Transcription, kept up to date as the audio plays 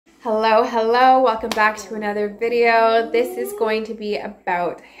Hello, welcome back to another video. This is going to be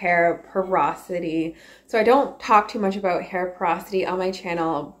about hair porosity. So I don't talk too much about hair porosity on my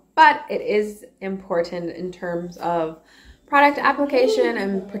channel, but it is important in terms of product application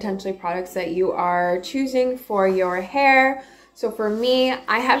and potentially products that you are choosing for your hair. So for me,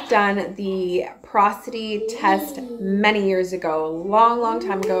 I have done the porosity test many years ago, long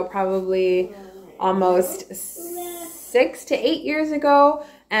time ago, probably almost 6 to 8 years ago.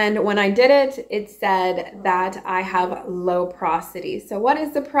 And when I did it, it said that I have low porosity. So what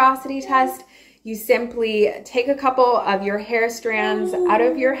is the porosity test? You simply take a couple of your hair strands out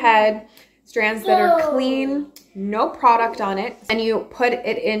of your head, strands that are clean, no product on it, and you put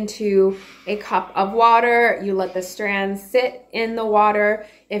it into a cup of water. You let the strands sit in the water.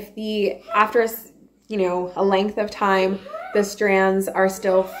 If after a length of time, the strands are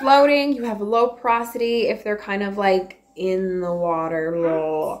still floating, you have low porosity. If they're kind of like in the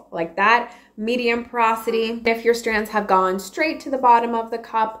water like that, medium porosity. If your strands have gone straight to the bottom of the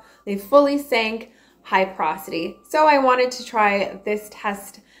cup, they fully sank, high porosity. So I wanted to try this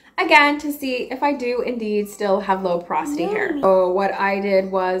test again to see if I do indeed still have low porosity hair. So what I did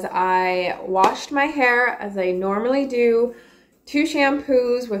was I washed my hair as I normally do, 2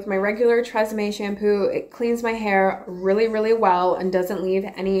 shampoos with my regular Tresemme shampoo. It cleans my hair really well and doesn't leave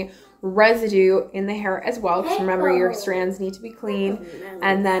any residue in the hair as well, because remember, your strands need to be clean.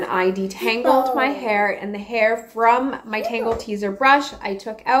 And then I detangled my hair, and the hair from my Tangle Teaser brush I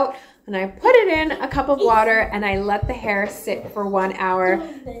took out and I put it in a cup of water and I let the hair sit for 1 hour.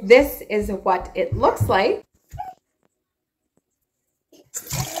 This is what it looks like.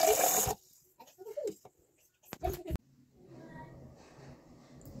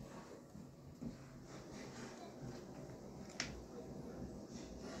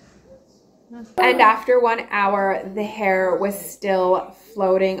 And after 1 hour, the hair was still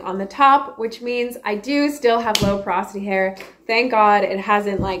floating on the top, which means I do still have low porosity hair. Thank God it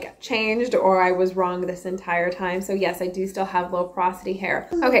hasn't like changed or I was wrong this entire time. So yes, I do still have low porosity hair.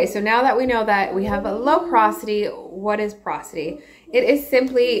 Okay, so now that we know that we have a low porosity, what is porosity? It is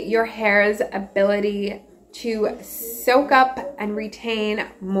simply your hair's ability to soak up and retain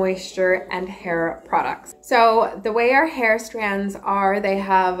moisture and hair products. So the way our hair strands are, they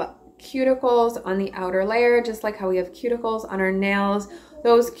have cuticles on the outer layer, just like how we have cuticles on our nails.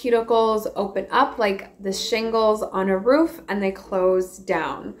 Those cuticles open up like the shingles on a roof and they close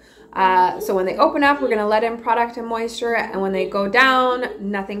down. So when they open up, we're going to let in product and moisture, and when they go down,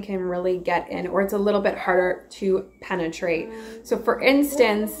 nothing can really get in, or it's a little bit harder to penetrate. So for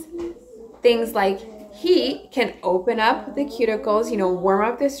instance, things like heat can open up the cuticles, warm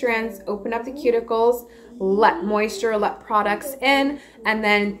up the strands, open up the cuticles, let moisture, let products in. And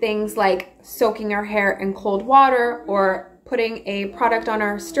then things like soaking our hair in cold water or putting a product on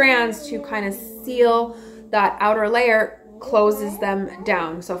our strands to kind of seal that outer layer closes them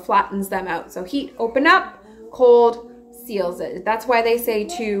down, so flattens them out. So heat, open up, cold, seals it. That's why they say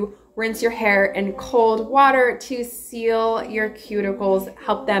to rinse your hair in cold water to seal your cuticles,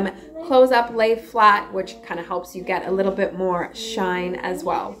 help them close up, lay flat, which kind of helps you get a little bit more shine as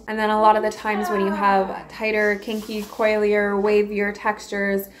well. And then a lot of the times when you have tighter, kinky, coilier, wavier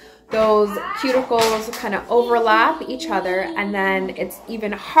textures, those cuticles kind of overlap each other, and then it's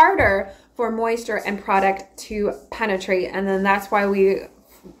even harder for moisture and product to penetrate. And then that's why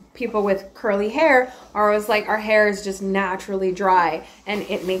people with curly hair are always like, our hair is just naturally dry, and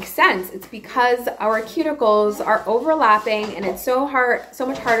it makes sense. It's because our cuticles are overlapping, and it's so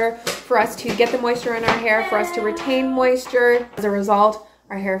much harder for us to get the moisture in our hair, for us to retain moisture. As a result,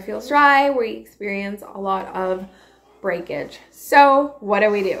 our hair feels dry. We experience a lot of breakage. So what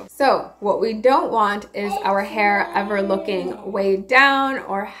do? So what we don't want is our hair ever looking weighed down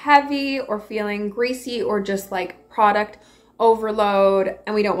or heavy or feeling greasy or just like product overload,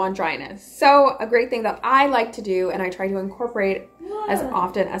 and we don't want dryness. So a great thing that I like to do, and I try to incorporate as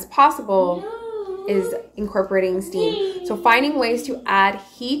often as possible, is incorporating steam. So finding ways to add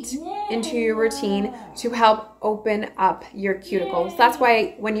heat into your routine to help open up your cuticles. That's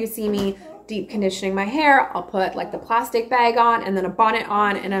why when you see me deep conditioning my hair, I'll put like the plastic bag on and then a bonnet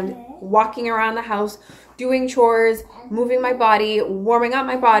on, and I'm walking around the house doing chores, moving my body, warming up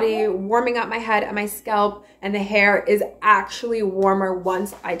my head and my scalp, and the hair is actually warmer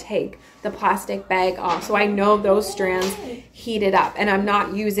once I take the plastic bag off. So I know those strands heated up, and I'm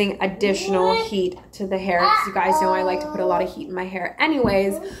not using additional heat to the hair, because you guys know I like to put a lot of heat in my hair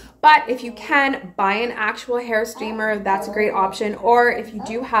anyways. But if you can buy an actual hair steamer, that's a great option. Or if you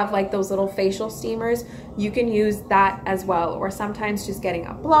do have like those little facial steamers, you can use that as well. Or sometimes just getting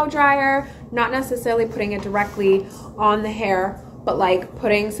a blow dryer, not necessarily putting it directly on the hair, but like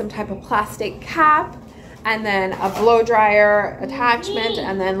putting some type of plastic cap and then a blow dryer attachment,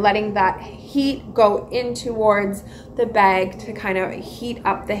 and then letting that heat go in towards the bag to kind of heat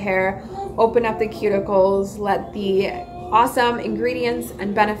up the hair, open up the cuticles, let the awesome ingredients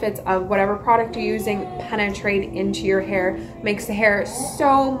and benefits of whatever product you're using penetrate into your hair. Makes the hair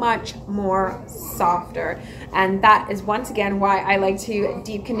so much more softer. And that is once again why I like to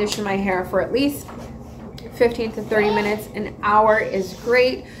deep condition my hair for at least 15 to 30 minutes. An hour is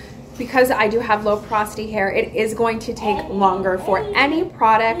great. Because I do have low porosity hair, it is going to take longer for any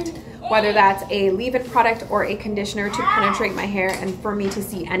product, whether that's a leave-in product or a conditioner, to penetrate my hair and for me to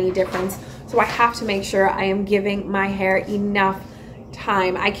see any difference. So I have to make sure I am giving my hair enough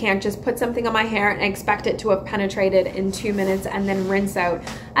time. I can't just put something on my hair and expect it to have penetrated in 2 minutes and then rinse out,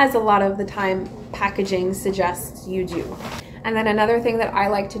 as a lot of the time packaging suggests you do. And then another thing that I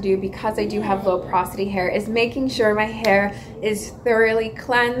like to do, because I do have low porosity hair, is making sure my hair is thoroughly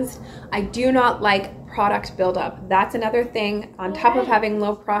cleansed. I do not like product buildup. That's another thing. On top of having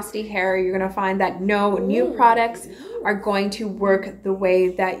low porosity hair, you're going to find that no new products are going to work the way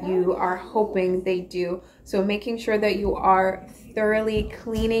that you are hoping they do. So making sure that you are thoroughly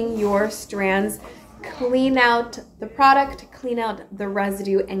cleaning your strands, clean out the product, clean out the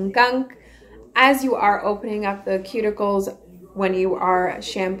residue and gunk as you are opening up the cuticles when you are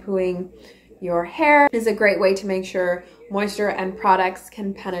shampooing your hair, is a great way to make sure moisture and products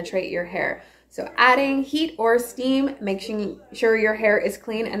can penetrate your hair. So adding heat or steam, making sure your hair is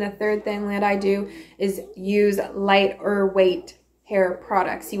clean. And the third thing that I do is use light or weight hair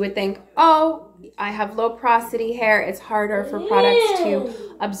products. You would think, oh, I have low porosity hair, it's harder for products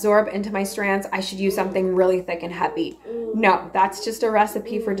to absorb into my strands, I should use something really thick and heavy. No, that's just a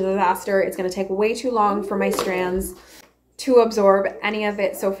recipe for disaster. It's going to take way too long for my strands to absorb any of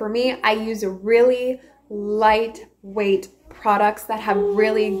it. So for me, I use really lightweight products that have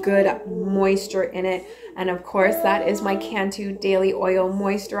really good moisture in it. And of course, that is my Cantu Daily Oil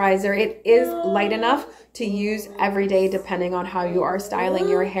Moisturizer. It is light enough to use every day depending on how you are styling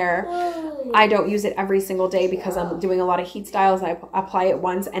your hair. I don't use it every single day because I'm doing a lot of heat styles. I apply it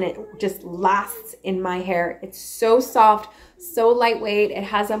once and it just lasts in my hair. It's so soft, so lightweight. It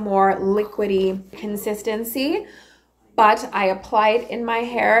has a more liquidy consistency. But I apply it in my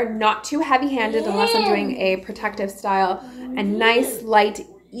hair, not too heavy-handed unless I'm doing a protective style, a nice light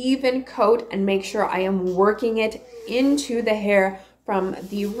even coat, and make sure I am working it into the hair from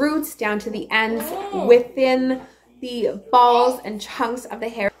the roots down to the ends within the balls and chunks of the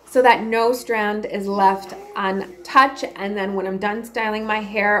hair, so that no strand is left untouched. And then when I'm done styling my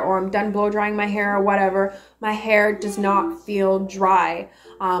hair, or I'm done blow drying my hair or whatever, my hair does not feel dry.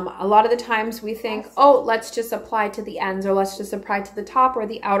 A lot of the times we think, oh, let's just apply to the ends, or let's just apply to the top or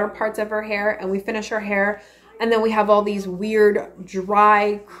the outer parts of our hair, and we finish our hair, and then we have all these weird,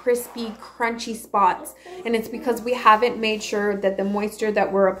 dry, crispy, crunchy spots. And it's because we haven't made sure that the moisture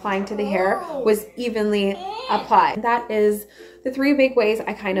that we're applying to the hair was evenly applied. That is the 3 big ways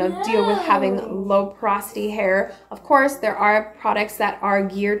I kind of deal with having low porosity hair. Of course, there are products that are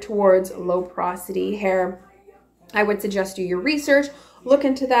geared towards low porosity hair. I would suggest do your research, look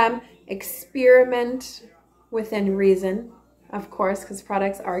into them, experiment within reason, of course, because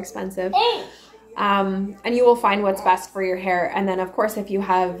products are expensive. And you will find what's best for your hair. And then, of course, if you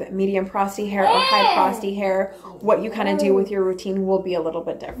have medium porosity hair or high porosity hair, what you kind of do with your routine will be a little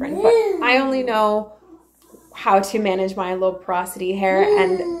bit different. But I only know how to manage my low porosity hair,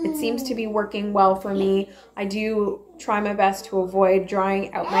 and it seems to be working well for me. I do try my best to avoid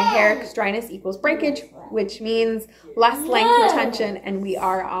drying out my hair, because dryness equals breakage, which means less length retention, and we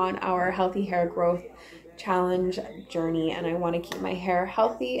are on our healthy hair growth challenge journey, and I want to keep my hair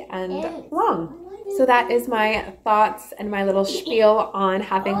healthy and long. So that is my thoughts and my little spiel on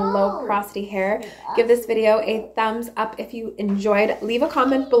having low porosity hair. Give this video a thumbs up if you enjoyed. Leave a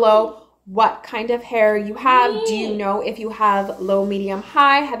comment below what kind of hair you have. Do you know if you have low, medium,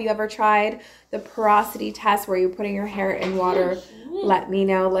 high? Have you ever tried the porosity test where you're putting your hair in water? Let me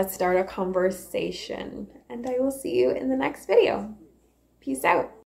know. Let's start a conversation. And I will see you in the next video. Peace out.